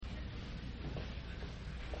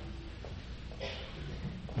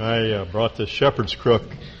I brought this shepherd's crook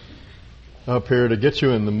up here to get you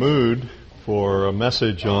in the mood for a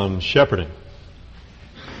message on shepherding.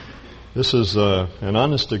 This is an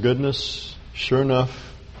honest-to-goodness, sure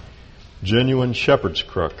enough, genuine shepherd's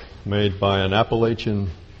crook made by an Appalachian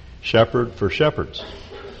shepherd for shepherds.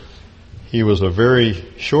 He was a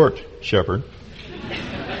very short shepherd.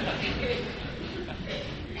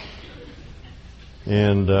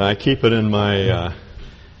 And I keep it in my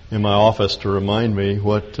office to remind me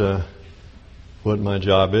what my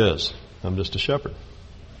job is. I'm just a shepherd,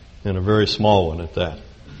 and a very small one at that.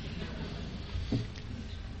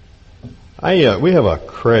 We have a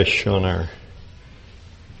creche on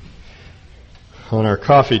our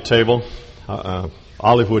coffee table,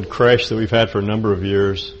 olive wood creche that we've had for a number of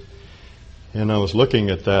years. And I was looking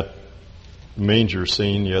at that manger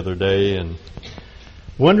scene the other day and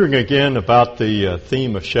wondering again about the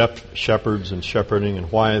theme of shepherds and shepherding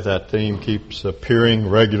and why that theme keeps appearing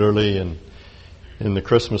regularly in the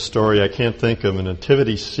Christmas story. I can't think of a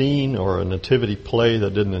nativity scene or a nativity play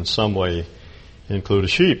that didn't in some way include a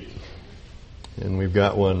sheep. And we've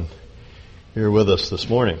got one here with us this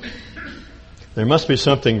morning. There must be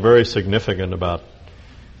something very significant about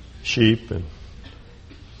sheep and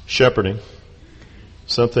shepherding.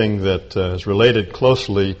 Something that is related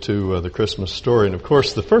closely to the Christmas story. And of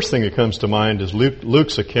course, the first thing that comes to mind is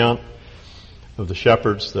Luke's account of the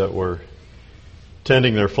shepherds that were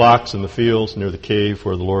tending their flocks in the fields near the cave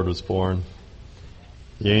where the Lord was born.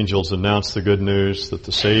 The angels announced the good news that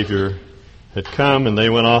the Savior had come, and they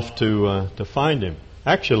went off to find him.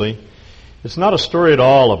 Actually, it's not a story at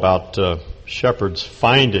all about shepherds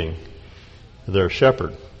finding their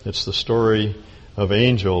shepherd. It's the story of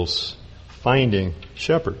angels finding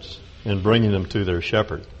shepherds and bringing them to their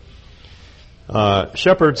shepherd.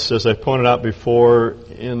 Shepherds, as I pointed out before,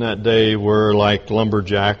 in that day were like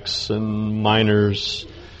lumberjacks and miners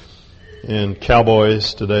and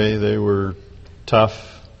cowboys today. They were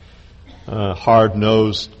tough,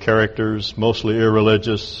 hard-nosed characters, mostly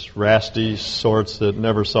irreligious, rasty sorts that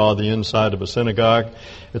never saw the inside of a synagogue.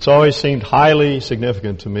 It's always seemed highly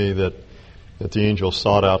significant to me that the angels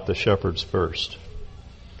sought out the shepherds first.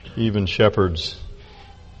 Even shepherds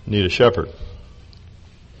need a shepherd.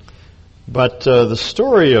 But the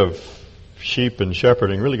story of sheep and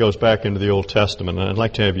shepherding really goes back into the Old Testament. And I'd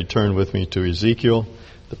like to have you turn with me to Ezekiel,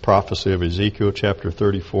 the prophecy of Ezekiel, chapter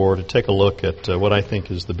 34, to take a look at what I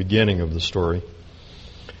think is the beginning of the story,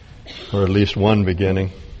 or at least one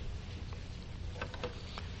beginning.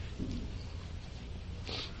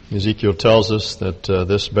 Ezekiel tells us that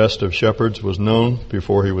this best of shepherds was known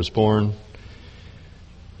before he was born,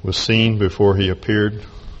 was seen before he appeared.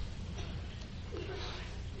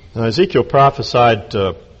 Now, Ezekiel prophesied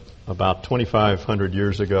about 2,500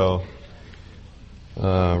 years ago,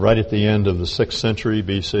 right at the end of the 6th century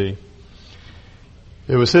BC.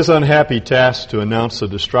 It was his unhappy task to announce the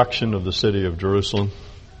destruction of the city of Jerusalem.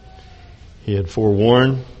 He had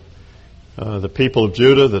forewarned the people of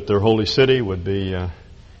Judah that their holy city would be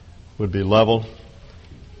leveled,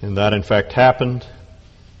 and that in fact happened.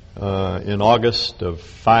 In August of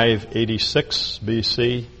 586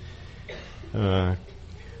 BC,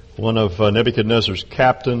 one of Nebuchadnezzar's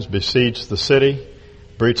captains besieged the city,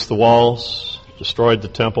 breached the walls, destroyed the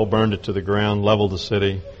temple, burned it to the ground, leveled the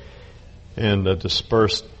city, and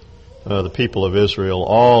dispersed the people of Israel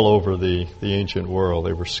all over the ancient world.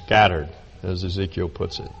 They were scattered, as Ezekiel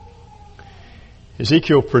puts it.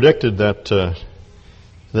 Ezekiel predicted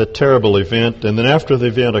that terrible event, and then after the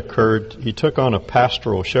event occurred, he took on a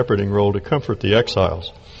pastoral shepherding role to comfort the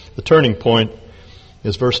exiles. The turning point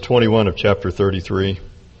is verse 21 of chapter 33,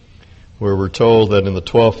 where we're told that in the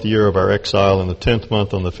 12th year of our exile, in the 10th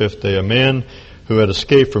month on the 5th day, a man who had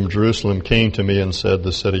escaped from Jerusalem came to me and said,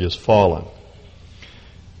 "The city is fallen."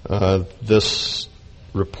 This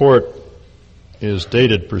report is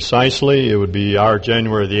dated precisely. It would be our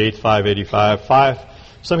January the 8th, 585,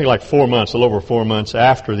 something like 4 months, a little over 4 months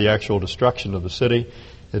after the actual destruction of the city.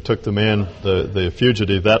 It took the man, the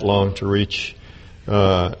fugitive, that long to reach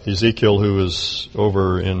Ezekiel, who was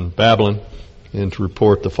over in Babylon, and to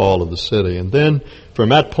report the fall of the city. And then, from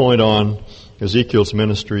that point on, Ezekiel's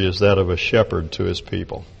ministry is that of a shepherd to his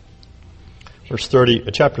people.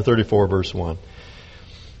 Chapter 34, verse 1.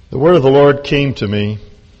 The word of the Lord came to me,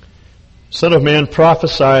 "Son of man,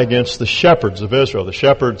 prophesy against the shepherds of Israel." The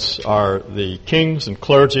shepherds are the kings and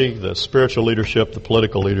clergy, the spiritual leadership, the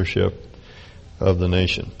political leadership of the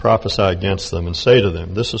nation. Prophesy against them and say to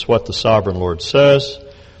them, "This is what the sovereign Lord says.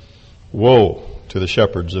 Woe to the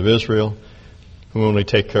shepherds of Israel who only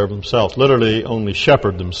take care of themselves." Literally, only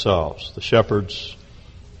shepherd themselves. The shepherds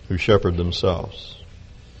who shepherd themselves.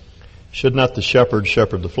 Should not the shepherd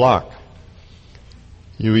shepherd the flock?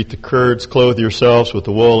 You eat the curds, clothe yourselves with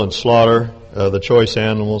the wool, and slaughter the choice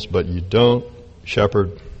animals, but you don't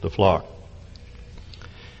shepherd the flock.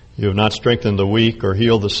 You have not strengthened the weak, or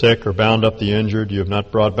healed the sick, or bound up the injured. You have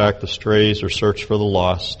not brought back the strays, or searched for the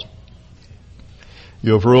lost.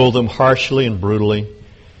 You have ruled them harshly and brutally,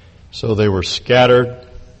 so they were scattered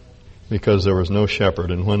because there was no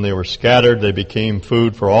shepherd. And when they were scattered, they became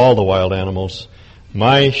food for all the wild animals.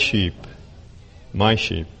 My sheep,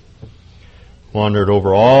 wandered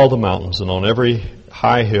over all the mountains, and on every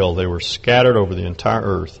high hill they were scattered over the entire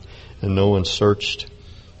earth, and no one searched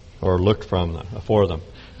or looked for them.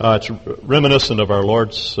 It's reminiscent of our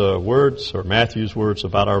Lord's words, or Matthew's words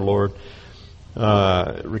about our Lord,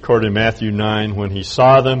 recorded in Matthew 9. When he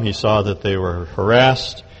saw them, he saw that they were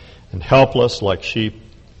harassed and helpless like sheep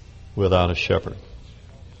without a shepherd.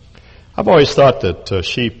 I've always thought that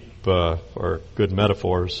sheep are good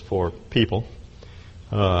metaphors for people.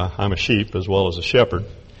 I'm a sheep as well as a shepherd,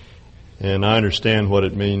 and I understand what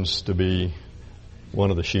it means to be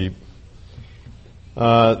one of the sheep.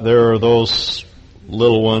 There are those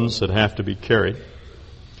little ones that have to be carried.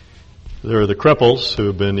 There are the cripples who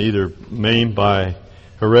have been either maimed by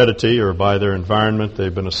heredity or by their environment.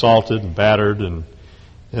 They've been assaulted and battered and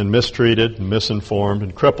mistreated and misinformed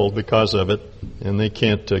and crippled because of it, and they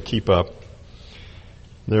can't keep up.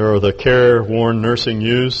 There are the careworn nursing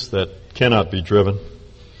youths that cannot be driven.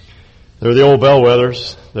 There are the old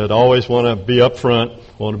bellwethers that always want to be up front,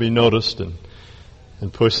 want to be noticed,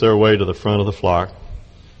 and push their way to the front of the flock.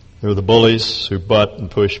 There are the bullies who butt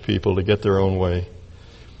and push people to get their own way.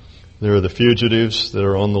 There are the fugitives that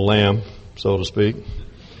are on the lam, so to speak.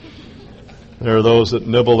 There are those that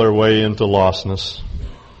nibble their way into lostness.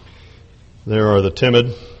 There are the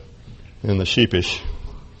timid and the sheepish.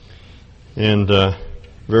 And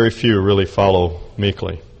very few really follow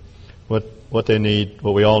meekly. What they need,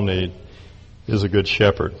 what we all need, is a good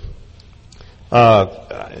shepherd.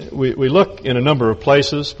 We look in a number of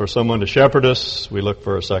places for someone to shepherd us. We look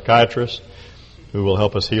for a psychiatrist who will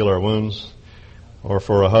help us heal our wounds, or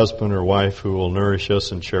for a husband or wife who will nourish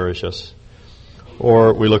us and cherish us.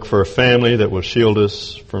 Or we look for a family that will shield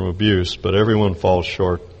us from abuse, but everyone falls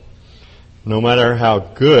short. No matter how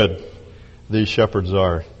good these shepherds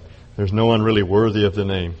are, there's no one really worthy of the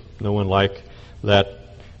name. No one like that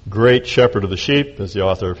great shepherd of the sheep, as the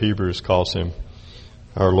author of Hebrews calls him,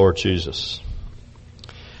 our Lord Jesus.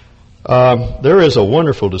 There is a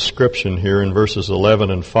wonderful description here in verses 11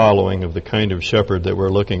 and following of the kind of shepherd that we're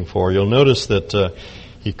looking for. You'll notice that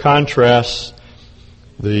he contrasts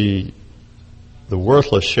the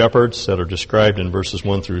worthless shepherds that are described in verses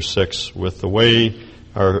 1 through 6 with the way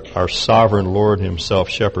our sovereign Lord himself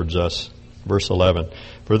shepherds us. Verse 11,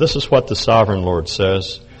 for this is what the sovereign Lord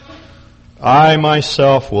says, I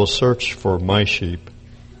myself will search for my sheep,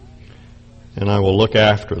 and I will look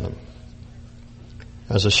after them.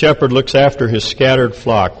 As a shepherd looks after his scattered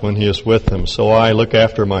flock when he is with them, so I look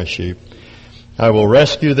after my sheep. I will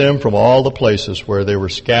rescue them from all the places where they were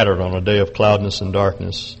scattered on a day of cloudness and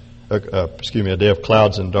darkness. A day of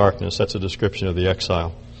clouds and darkness. That's a description of the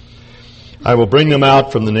exile. I will bring them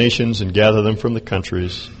out from the nations and gather them from the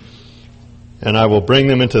countries, and I will bring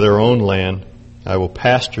them into their own land. I will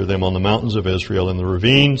pasture them on the mountains of Israel, in the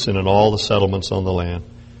ravines, and in all the settlements on the land.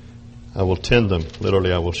 I will tend them.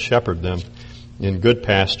 Literally, I will shepherd them in good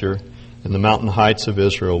pasture, and the mountain heights of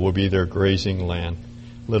Israel will be their grazing land.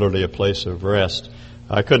 Literally, a place of rest.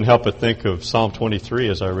 I couldn't help but think of Psalm 23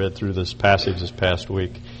 as I read through this passage this past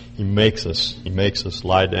week. He makes us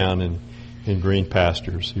lie down in green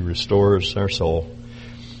pastures. He restores our soul.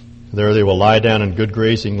 There they will lie down in good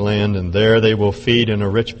grazing land, and there they will feed in a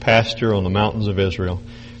rich pasture on the mountains of Israel.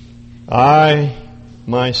 I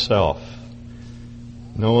myself,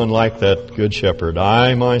 no one like that good shepherd,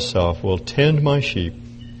 I myself will tend my sheep,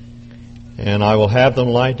 and I will have them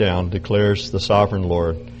lie down, declares the sovereign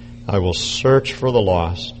Lord. I will search for the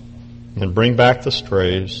lost and bring back the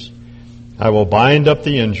strays. I will bind up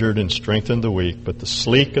the injured and strengthen the weak, but the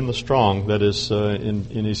sleek and the strong, that is,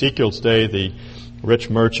 in Ezekiel's day, the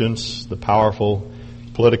rich merchants, the powerful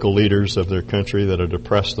political leaders of their country that had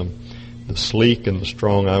oppressed them, the sleek and the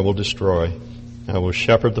strong I will destroy. I will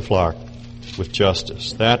shepherd the flock with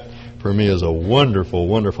justice. That, for me, is a wonderful,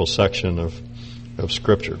 wonderful section of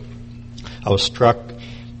Scripture. I was struck,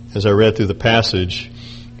 as I read through the passage,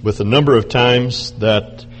 with the number of times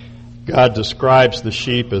that God describes the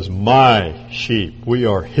sheep as my sheep. We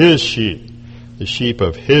are His sheep, the sheep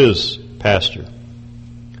of His pasture.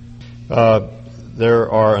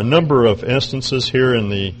 There are a number of instances here in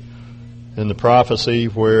the prophecy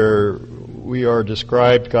where we are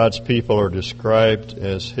described, God's people are described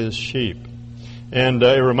as His sheep. And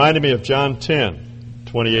it reminded me of John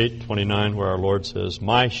 10:28, 29, where our Lord says,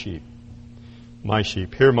 my sheep,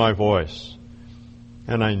 hear my voice,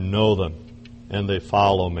 and I know them, and they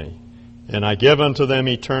follow me. And I give unto them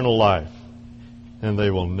eternal life, and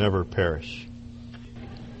they will never perish.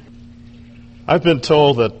 I've been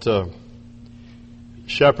told that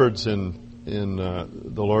shepherds in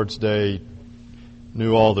the Lord's day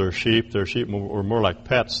knew all their sheep. Their sheep were more like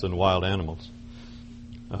pets than wild animals.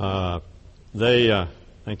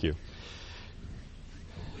 Thank you.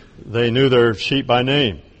 They knew their sheep by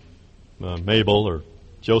name, Mabel or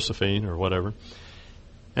Josephine or whatever.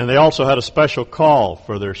 And they also had a special call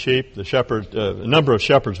for their sheep. The shepherd, a number of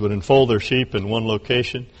shepherds would enfold their sheep in one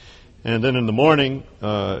location. And then in the morning,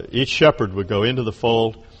 each shepherd would go into the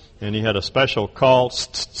fold, and he had a special call,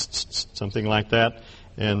 something like that.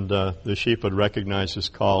 And the sheep would recognize his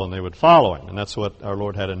call, and they would follow him. And that's what our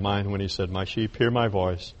Lord had in mind when He said, my sheep hear my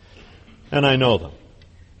voice, and I know them,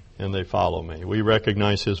 and they follow me. We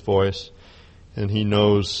recognize His voice, and He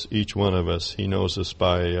knows each one of us. He knows us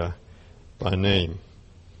by name.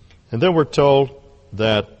 And then we're told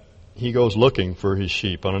that He goes looking for His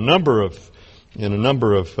sheep. In a number of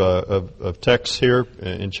texts here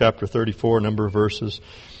in chapter 34, a number of verses,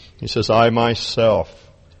 He says, I myself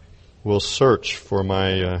will search for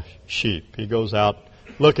my sheep. He goes out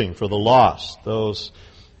looking for the lost, those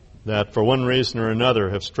that for one reason or another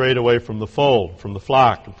have strayed away from the fold, from the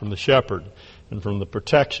flock, and from the shepherd, and from the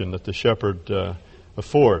protection that the shepherd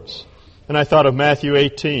affords. And I thought of Matthew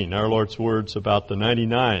 18, our Lord's words about the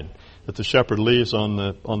 99 that the shepherd leaves on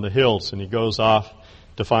the hills, and he goes off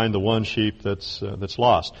to find the one sheep that's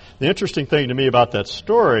lost. The interesting thing to me about that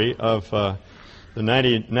story of the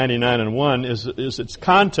 99 and 1 is its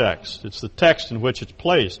context. It's the text in which it's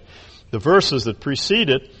placed. The verses that precede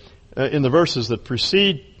it, in the verses that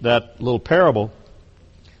precede that little parable,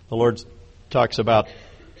 the Lord talks about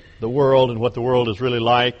the world and what the world is really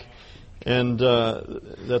like, and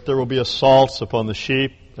that there will be assaults upon the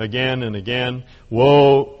sheep again and again.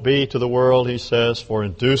 Woe be to the world, He says, for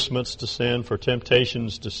inducements to sin, for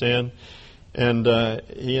temptations to sin. And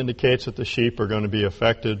He indicates that the sheep are going to be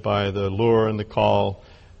affected by the lure and the call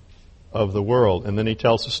of the world. And then He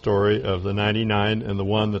tells the story of the 99 and the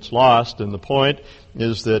one that's lost. And the point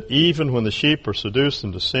is that even when the sheep are seduced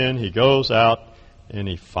into sin, He goes out and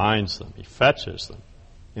He finds them. He fetches them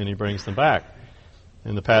and He brings them back.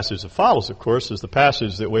 And the passage that follows, of course, is the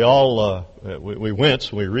passage that we all we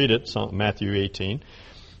wince when we read it, Matthew 18,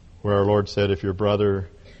 where our Lord said, if your brother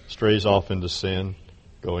strays off into sin,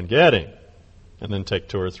 go and get him. And then take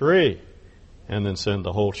 2 or 3, and then send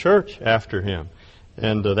the whole church after him.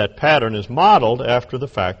 And that pattern is modeled after the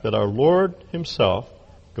fact that our Lord Himself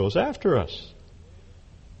goes after us.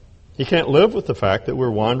 He can't live with the fact that we're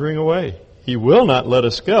wandering away. He will not let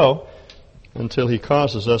us go until He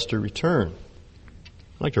causes us to return.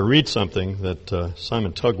 I'd like to read something that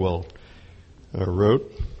Simon Tugwell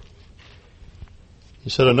wrote. He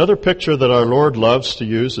said, another picture that our Lord loves to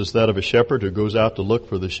use is that of a shepherd who goes out to look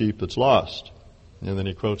for the sheep that's lost. And then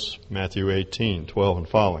he quotes Matthew 18:12 and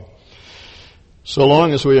following. So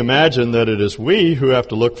long as we imagine that it is we who have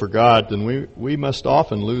to look for God, then we must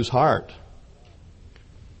often lose heart.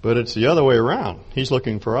 But it's the other way around. He's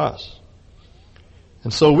looking for us.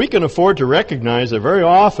 And so we can afford to recognize that very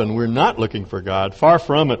often we're not looking for God. Far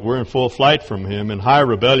from it, we're in full flight from Him, in high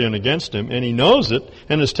rebellion against Him, and He knows it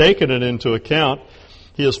and has taken it into account.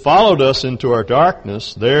 He has followed us into our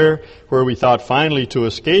darkness. There, where we thought finally to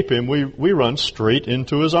escape Him, we run straight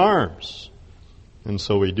into His arms. And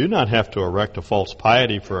so we do not have to erect a false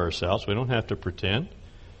piety for ourselves. We don't have to pretend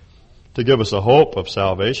to give us a hope of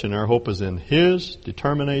salvation. Our hope is in His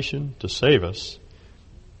determination to save us,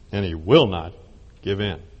 and He will not give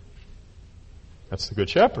in. That's the Good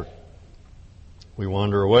Shepherd. We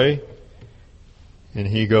wander away, and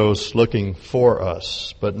He goes looking for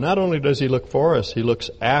us. But not only does He look for us, He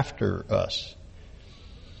looks after us.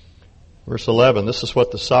 Verse 11, this is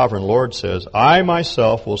what the sovereign Lord says, I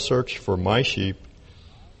myself will search for my sheep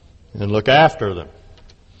and look after them.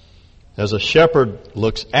 As a shepherd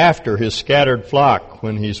looks after his scattered flock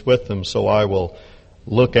when he's with them, so I will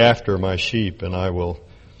look after my sheep and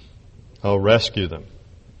I'll rescue them.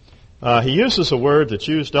 He uses a word that's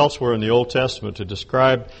used elsewhere in the Old Testament to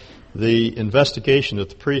describe the investigation that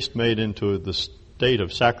the priest made into the state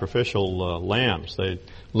of sacrificial lambs. They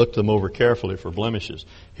looked them over carefully for blemishes.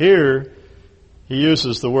 Here, he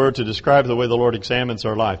uses the word to describe the way the Lord examines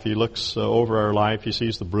our life. He looks over our life. He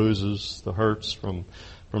sees the bruises, the hurts from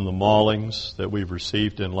the maulings that we've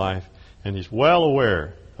received in life, and He's well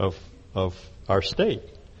aware of our state.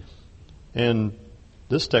 And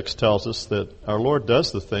this text tells us that our Lord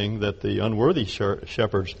does the thing that the unworthy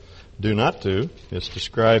shepherds do not do. It's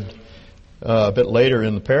described a bit later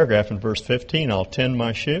in the paragraph in verse 15. I'll tend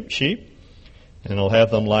my sheep, and I'll have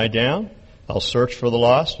them lie down. I'll search for the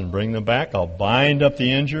lost and bring them back. I'll bind up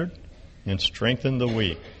the injured and strengthen the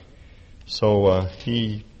weak. So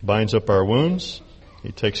He binds up our wounds.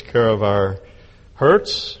 He takes care of our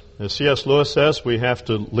hurts. As C.S. Lewis says, we have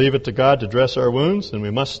to leave it to God to dress our wounds, and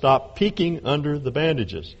we must stop peeking under the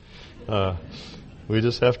bandages. We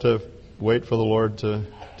just have to wait for the Lord to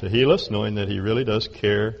heal us, knowing that He really does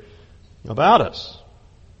care about us.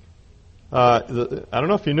 I don't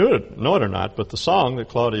know if you know it or not, but the song that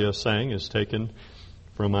Claudia sang is taken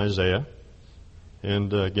from Isaiah.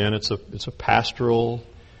 And again, it's a pastoral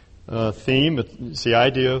theme. It's the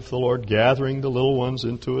idea of the Lord gathering the little ones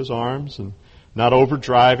into His arms and not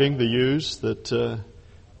overdriving the ewes that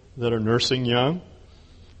are nursing young,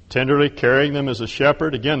 tenderly carrying them as a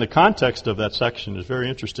shepherd. Again, the context of that section is very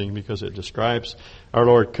interesting because it describes our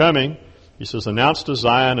Lord coming. He says, announce to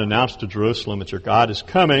Zion, announce to Jerusalem that your God is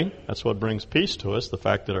coming. That's what brings peace to us, the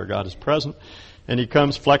fact that our God is present. And He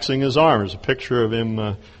comes flexing His arm. There's a picture of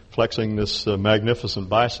Him flexing this magnificent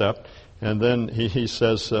bicep. And then he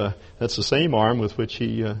says that's the same arm with which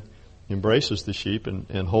He embraces the sheep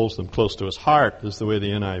and holds them close to His heart, is the way the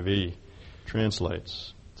NIV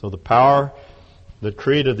translates. So the power that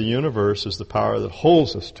created the universe is the power that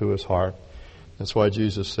holds us to His heart. That's why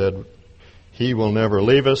Jesus said, He will never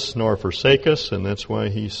leave us nor forsake us, and that's why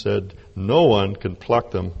He said, no one can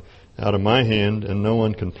pluck them out of my hand, and no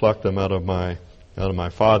one can pluck them out of my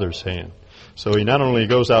Father's hand. So He not only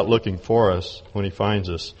goes out looking for us when He finds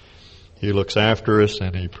us, He looks after us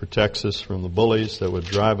and He protects us from the bullies that would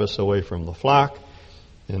drive us away from the flock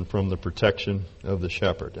and from the protection of the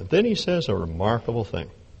shepherd. And then He says a remarkable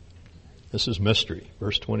thing. This is mystery,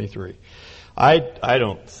 verse 23. I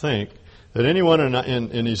don't think that anyone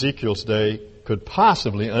in Ezekiel's day could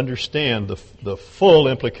possibly understand the full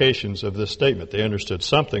implications of this statement. They understood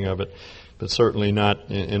something of it, but certainly not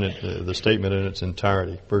in the statement in its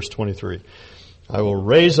entirety. Verse 23. I will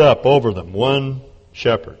raise up over them one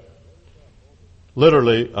shepherd.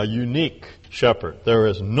 Literally, a unique shepherd. There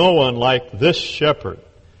is no one like this shepherd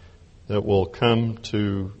that will come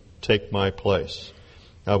to take my place.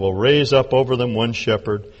 I will raise up over them one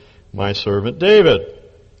shepherd, my servant David.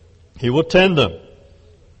 He will tend them.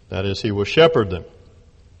 That is, He will shepherd them.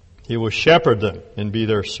 He will shepherd them and be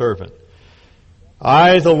their servant.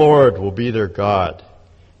 I, the Lord, will be their God,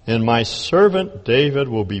 and my servant David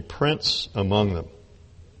will be prince among them.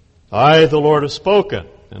 I, the Lord, have spoken.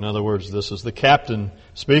 In other words, this is the captain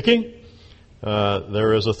speaking.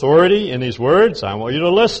 There is authority in these words. I want you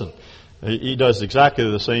to listen. He does exactly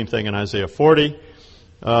the same thing in Isaiah 40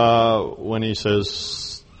 when He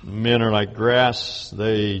says, men are like grass.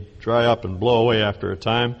 They dry up and blow away after a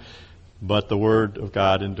time, but the word of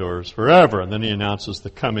God endures forever. And then He announces the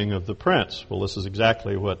coming of the prince. Well, this is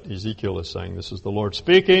exactly what Ezekiel is saying. This is the Lord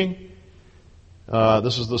speaking.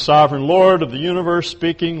 This is the sovereign Lord of the universe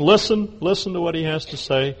speaking. Listen to what He has to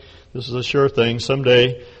say. This is a sure thing.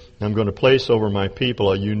 Someday I'm going to place over my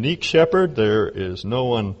people a unique shepherd. There has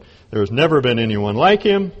never been anyone like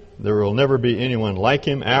Him. There will never be anyone like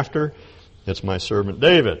Him after. It's my servant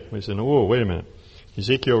David. We said, whoa, wait a minute.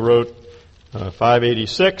 Ezekiel wrote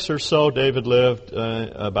 586 or so. David lived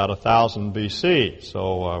about 1000 BC.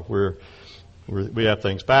 So we have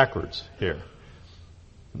things backwards here.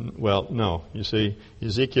 Well, no. You see,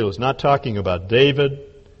 Ezekiel is not talking about David,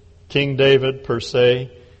 King David per se.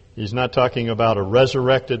 He's not talking about a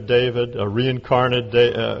resurrected David, a reincarnated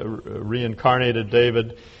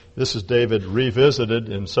David. This is David revisited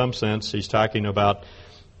in some sense. He's talking about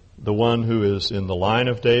the one who is in the line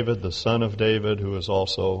of David, the son of David, who is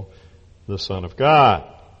also the Son of God.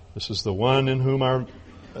 This is the one in whom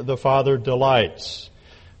the Father delights.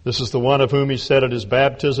 This is the one of whom He said at His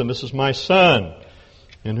baptism, this is my Son,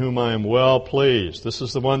 in whom I am well pleased. This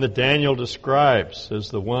is the one that Daniel describes as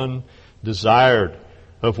the one desired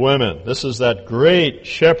of women. This is that great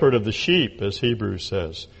shepherd of the sheep, as Hebrews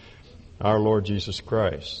says, our Lord Jesus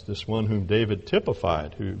Christ. This one whom David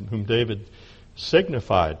typified, whom David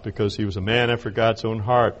signified, because he was a man after God's own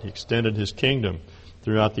heart. He extended His kingdom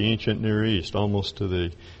throughout the ancient Near East, almost to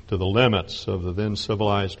the limits of the then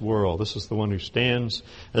civilized world. This is the one who stands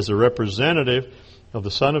as a representative of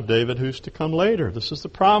the Son of David who's to come later. This is the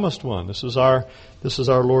promised one. This is our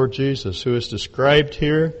Lord Jesus, who is described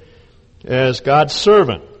here as God's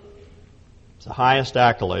servant. It's the highest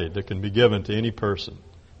accolade that can be given to any person,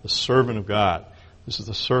 the servant of God. This is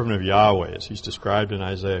the servant of Yahweh, as He's described in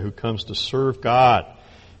Isaiah, who comes to serve God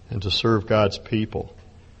and to serve God's people.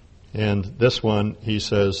 And this one, he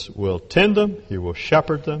says, will tend them, he will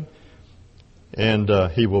shepherd them, and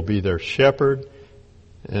he will be their shepherd.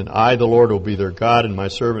 And I, the Lord, will be their God, and my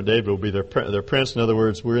servant David will be their prince. In other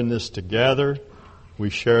words, we're in this together. We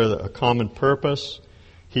share a common purpose.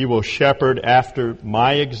 He will shepherd after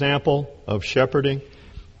my example of shepherding,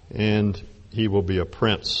 and he will be a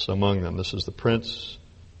prince among them. This is the Prince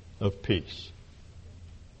of Peace.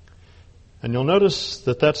 And you'll notice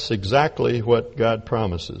that that's exactly what God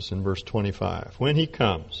promises in verse 25. When he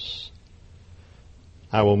comes,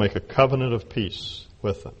 I will make a covenant of peace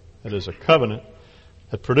with them. It is a covenant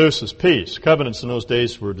that produces peace. Covenants in those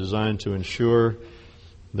days were designed to ensure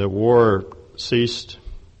that war ceased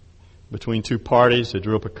between two parties. They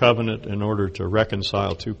drew up a covenant in order to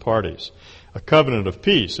reconcile two parties. A covenant of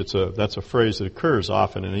peace, that's a phrase that occurs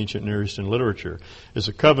often in ancient Near Eastern literature, is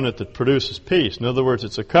a covenant that produces peace. In other words,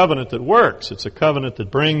 it's a covenant that works. It's a covenant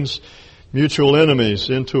that brings mutual enemies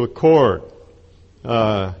into accord.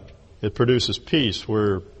 It produces peace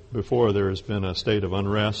where before there has been a state of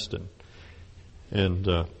unrest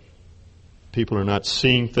and people are not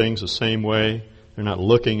seeing things the same way. They're not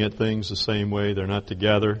looking at things the same way. They're not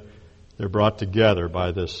together. They're brought together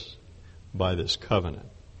by this covenant.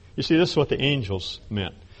 You see, this is what the angels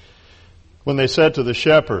meant. When they said to the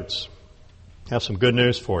shepherds, I have some good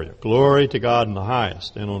news for you. Glory to God in the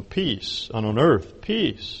highest, and on earth,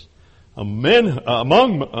 peace.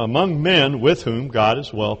 Among men with whom God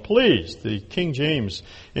is well pleased. The King James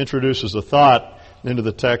introduces a thought into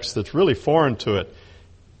the text that's really foreign to it.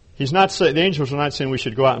 The angels are not saying we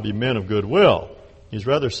should go out and be men of goodwill. He's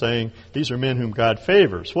rather saying these are men whom God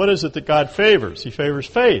favors. What is it that God favors? He favors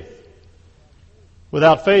faith.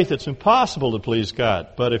 Without faith, it's impossible to please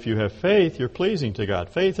God. But if you have faith, you're pleasing to God.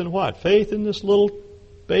 Faith in what? Faith in this little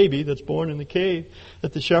baby that's born in the cave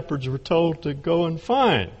that the shepherds were told to go and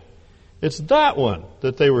find. It's that one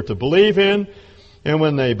that they were to believe in. And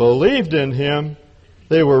when they believed in him,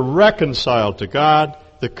 they were reconciled to God.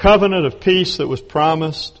 The covenant of peace that was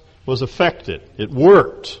promised was effected. It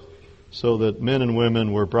worked so that men and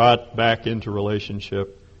women were brought back into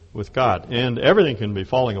relationship with God. And everything can be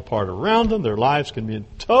falling apart around them. Their lives can be in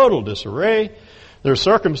total disarray. Their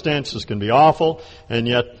circumstances can be awful, and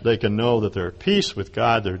yet they can know that they're at peace with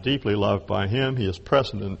God. They're deeply loved by him. He is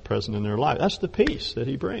present in their life. That's the peace that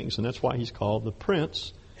he brings, and that's why he's called the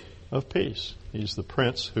Prince of Peace. He's the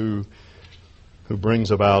Prince who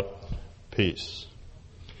brings about peace.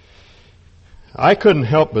 I couldn't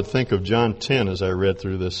help but think of John 10 as I read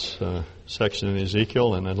through this section in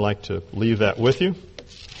Ezekiel, and I'd like to leave that with you.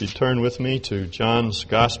 If you turn with me to John's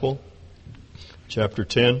Gospel, chapter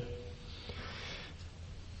 10.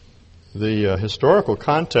 The historical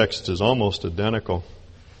context is almost identical.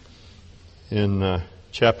 In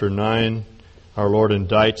chapter 9, our Lord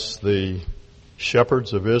indicts the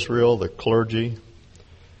shepherds of Israel, the clergy,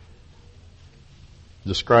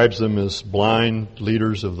 describes them as blind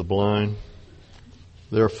leaders of the blind.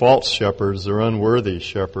 They're false shepherds. They're unworthy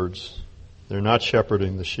shepherds. They're not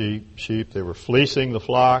shepherding the sheep. They were fleecing the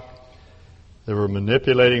flock. They were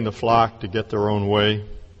manipulating the flock to get their own way,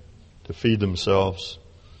 to feed themselves.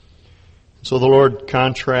 So the Lord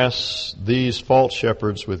contrasts these false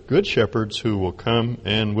shepherds with good shepherds who will come,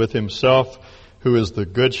 and with himself, who is the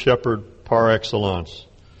good shepherd par excellence.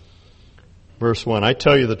 Verse 1, I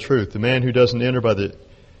tell you the truth, the man who does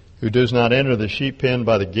not enter the sheep pen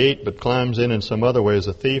by the gate, but climbs in some other way, is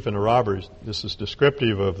a thief and a robber. This is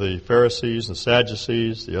descriptive of the Pharisees, the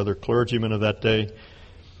Sadducees, the other clergymen of that day,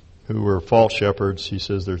 who were false shepherds. He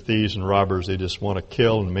says they're thieves and robbers. They just want to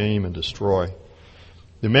kill and maim and destroy.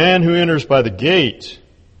 The man who enters by the gate,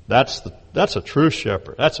 that's a true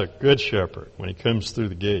shepherd. That's a good shepherd when he comes through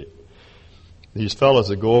the gate. These fellows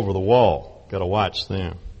that go over the wall, got to watch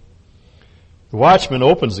them. The watchman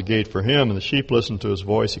opens the gate for him, and the sheep listen to his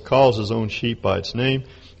voice. He calls his own sheep by its name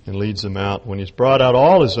and leads them out. When he's brought out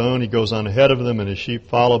all his own, he goes on ahead of them, and his sheep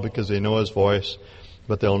follow because they know his voice.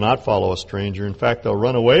 But they'll not follow a stranger. In fact, they'll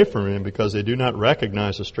run away from him because they do not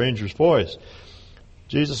recognize a stranger's voice.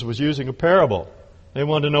 Jesus was using a parable. They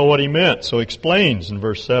wanted to know what he meant, so he explains in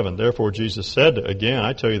verse 7. Therefore Jesus said again,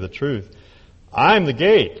 I tell you the truth, I'm the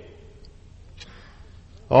gate.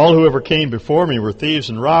 All who ever came before me were thieves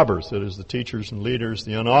and robbers, that is, the teachers and leaders,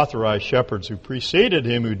 the unauthorized shepherds who preceded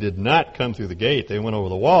him, who did not come through the gate. They went over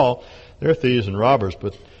the wall. They're thieves and robbers,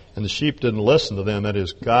 and the sheep didn't listen to them. That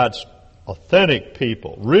is, God's authentic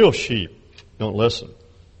people, real sheep, don't listen.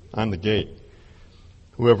 I'm the gate.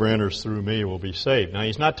 Whoever enters through me will be saved. Now,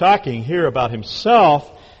 he's not talking here about himself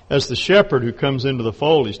as the shepherd who comes into the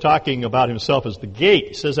fold. He's talking about himself as the gate.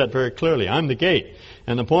 He says that very clearly. I'm the gate.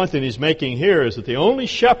 And the point that he's making here is that the only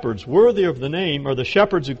shepherds worthy of the name are the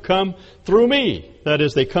shepherds who come through me. That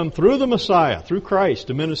is, they come through the Messiah, through Christ,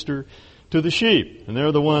 to minister to the sheep. And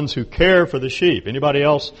they're the ones who care for the sheep. Anybody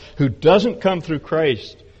else who doesn't come through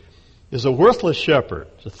Christ is a worthless shepherd,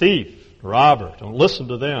 a thief, a robber. Don't listen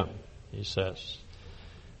to them, he says.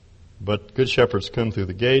 But good shepherds come through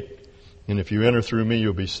the gate. And if you enter through me,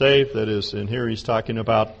 you'll be saved. That is, and here he's talking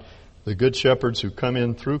about the good shepherds who come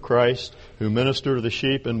in through Christ, who minister to the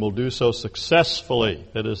sheep and will do so successfully.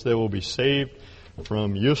 That is, they will be saved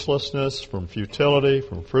from uselessness, from futility,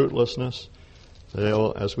 from fruitlessness.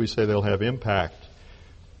 They'll, as we say, they'll have impact.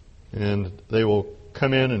 And they will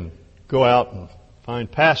come in and go out and find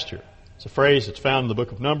pasture. It's a phrase that's found in the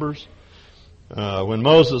book of Numbers. When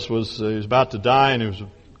Moses was about to die and he was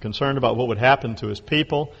concerned about what would happen to his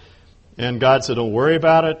people, and God said, don't worry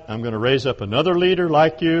about it. I'm going to raise up another leader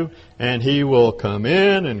like you, and he will come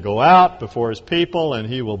in and go out before his people, and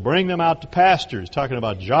he will bring them out to pasture. He's talking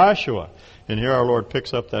about Joshua. And here our Lord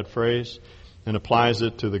picks up that phrase and applies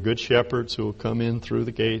it to the good shepherds who will come in through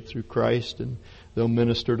the gate, through Christ, and they'll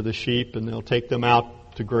minister to the sheep, and they'll take them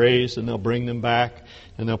out to graze, and they'll bring them back,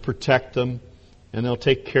 and they'll protect them, and they'll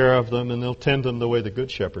take care of them, and they'll tend them the way the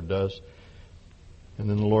good shepherd does. And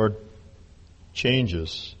then the Lord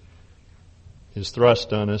changes his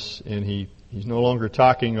thrust on us, and he's no longer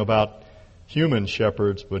talking about human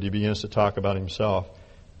shepherds, but he begins to talk about himself.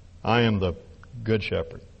 I am the good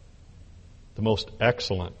shepherd, the most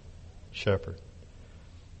excellent shepherd.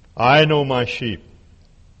 I know my sheep,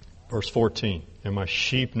 verse 14, and my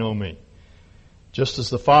sheep know me, just as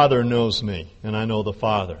the Father knows me, and I know the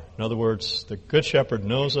Father. In other words, the good shepherd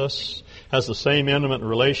knows us, has the same intimate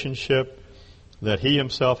relationship that he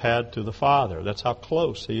himself had to the Father. That's how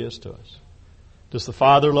close he is to us. Does the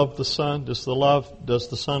Father love the Son? Does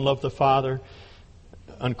the Son love the Father?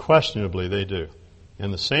 Unquestionably they do.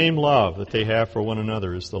 And the same love that they have for one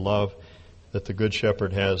another is the love that the Good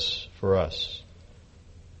Shepherd has for us.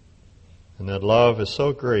 And that love is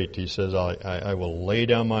so great, he says, I will lay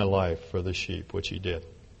down my life for the sheep, which he did.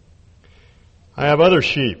 I have other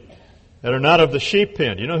sheep that are not of the sheep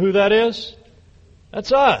pen. You know who that is?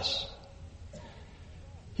 That's us.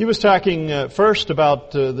 He was talking first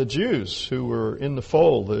about the Jews who were in the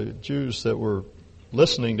fold, the Jews that were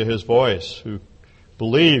listening to his voice, who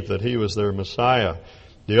believed that he was their Messiah.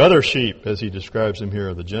 The other sheep, as he describes them here,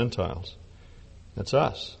 are the Gentiles. That's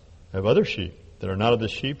us. I have other sheep that are not of the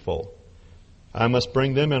sheepfold. I must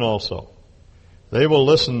bring them in also. They will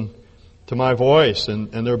listen to my voice, and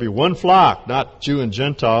there will be one flock, not Jew and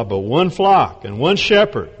Gentile, but one flock and one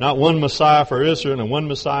shepherd, not one Messiah for Israel and one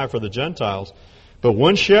Messiah for the Gentiles, but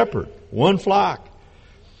one shepherd, one flock.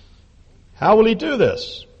 How will he do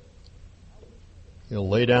this? He'll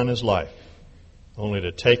lay down his life, only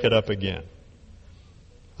to take it up again.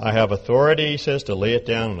 I have authority, he says, to lay it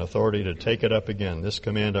down, and authority to take it up again. This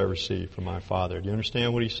command I received from my Father. Do you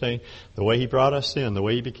understand what he's saying? The way he brought us in, the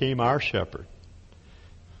way he became our shepherd,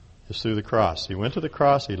 is through the cross. He went to the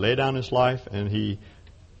cross, he laid down his life, and he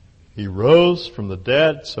rose from the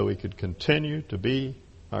dead so he could continue to be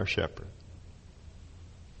our shepherd.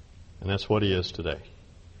 And that's what he is today.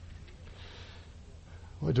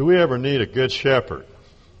 Well, do we ever need a good shepherd?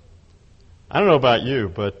 I don't know about you,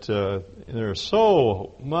 but there's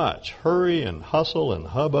so much hurry and hustle and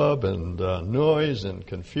hubbub and noise and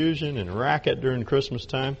confusion and racket during Christmas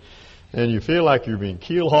time. And you feel like you're being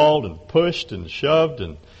keel-hauled and pushed and shoved,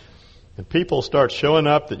 and people start showing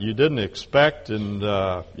up that you didn't expect, and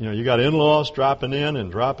you got in-laws dropping in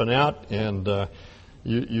and dropping out, and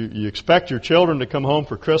you expect your children to come home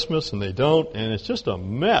for Christmas, and they don't, and it's just a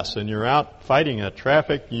mess, and you're out fighting at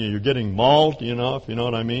traffic, you're getting mauled, if you know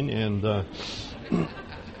what I mean,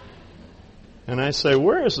 and I say,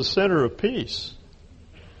 where is the center of peace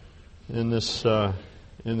in this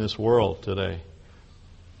world today?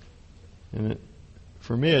 And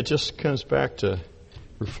for me, it just comes back to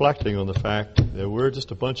reflecting on the fact that we're just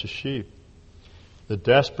a bunch of sheep that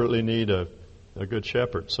desperately need a good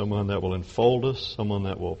shepherd, someone that will enfold us, someone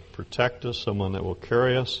that will protect us, someone that will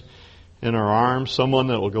carry us in our arms, someone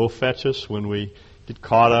that will go fetch us when we get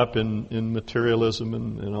caught up in materialism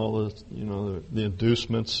and all the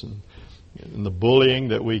inducements and the bullying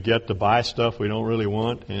that we get to buy stuff we don't really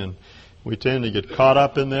want, and we tend to get caught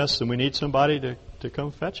up in this, and we need somebody to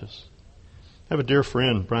come fetch us. I have a dear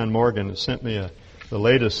friend, Brian Morgan, that sent me the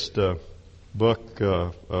latest book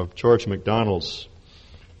of George MacDonald's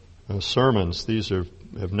sermons. These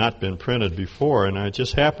have not been printed before, and I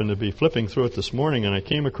just happened to be flipping through it this morning, and I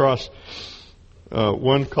came across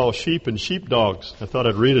one called Sheep and Sheepdogs. I thought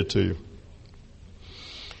I'd read it to you.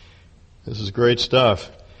 This is great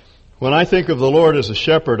stuff. When I think of the Lord as a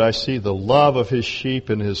shepherd, I see the love of his sheep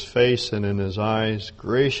in his face and in his eyes,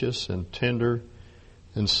 gracious and tender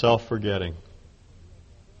and self-forgetting.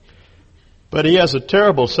 But he has a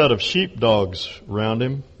terrible set of sheepdogs round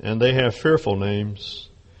him, and they have fearful names.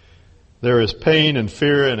 There is pain and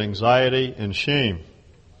fear and anxiety and shame.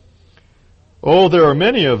 Oh, there are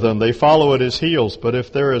many of them. They follow at his heels. But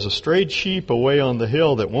if there is a strayed sheep away on the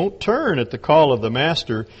hill that won't turn at the call of the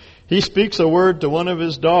master, he speaks a word to one of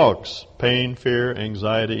his dogs. Pain, fear,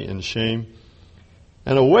 anxiety, and shame.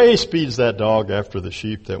 And away speeds that dog after the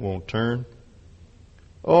sheep that won't turn.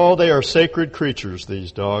 Oh, they are sacred creatures,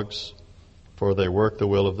 these dogs, for they work the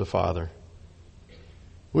will of the Father.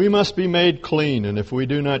 We must be made clean, and if we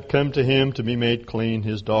do not come to him to be made clean,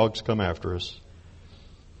 his dogs come after us.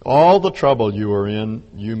 All the trouble you are in,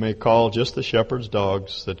 you may call just the shepherd's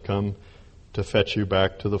dogs that come to fetch you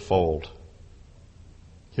back to the fold.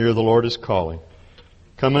 Here the Lord is calling.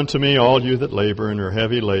 Come unto me, all you that labor and are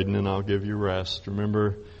heavy laden, and I'll give you rest.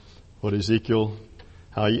 Remember what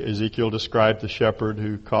how Ezekiel described the shepherd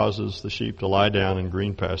who causes the sheep to lie down in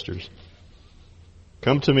green pastures.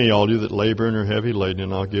 Come to me, all you that labor and are heavy laden,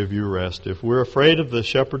 and I'll give you rest. If we're afraid of the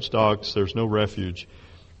shepherd's dogs, there's no refuge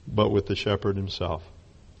but with the shepherd himself.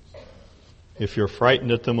 If you're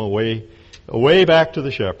frightened at them, away back to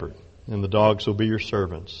the shepherd, and the dogs will be your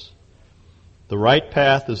servants. The right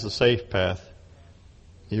path is the safe path.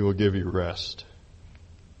 He will give you rest.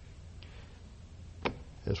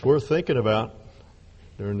 It's worth thinking about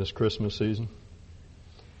during this Christmas season.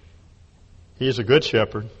 He's a good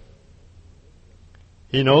shepherd.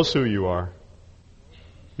 He knows who you are.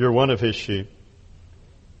 You're one of his sheep.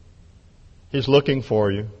 He's looking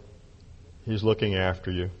for you. He's looking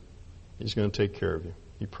after you. He's going to take care of you.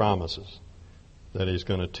 He promises that he's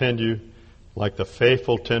going to tend you like the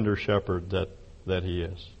faithful, tender shepherd that he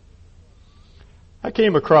is. I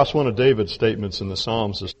came across one of David's statements in the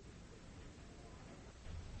Psalms that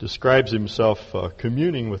describes himself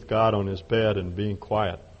communing with God on his bed and being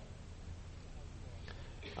quiet.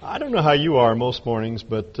 I don't know how you are most mornings,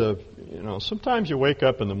 but sometimes you wake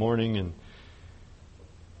up in the morning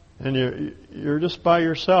and you're just by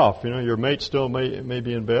yourself. Your mate still may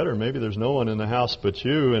be in bed, or maybe there's no one in the house but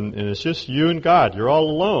you, and it's just you and God. You're all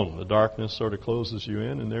alone. The darkness sort of closes you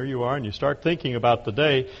in, and there you are, and you start thinking about the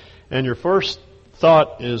day, and your first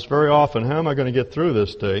thought is very often, how am I going to get through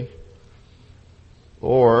this day?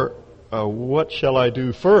 Or, what shall I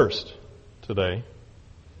do first today?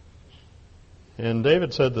 And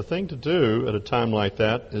David said the thing to do at a time like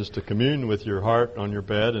that is to commune with your heart on your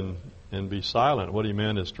bed and be silent. What he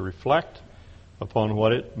meant is to reflect upon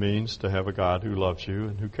what it means to have a God who loves you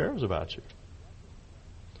and who cares about you.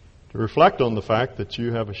 To reflect on the fact that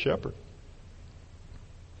you have a shepherd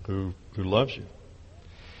who loves you.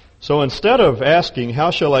 So instead of asking,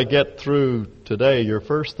 how shall I get through today, your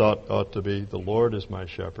first thought ought to be, the Lord is my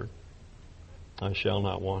shepherd. I shall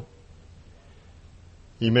not want.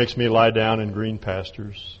 He makes me lie down in green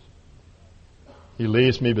pastures. He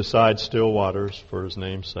leads me beside still waters for his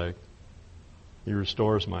name's sake. He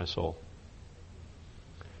restores my soul.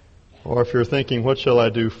 Or if you're thinking, what shall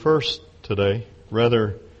I do first today?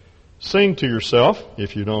 Rather, sing to yourself,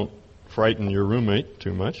 if you don't frighten your roommate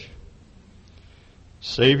too much.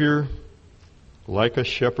 Savior, like a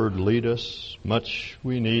shepherd lead us, much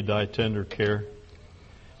we need thy tender care.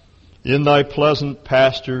 In thy pleasant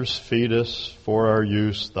pastures feed us, for our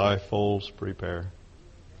use thy folds prepare.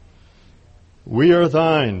 We are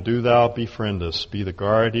thine, do thou befriend us, be the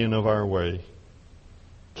guardian of our way.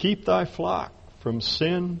 Keep thy flock from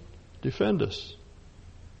sin, defend us.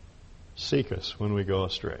 Seek us when we go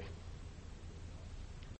astray.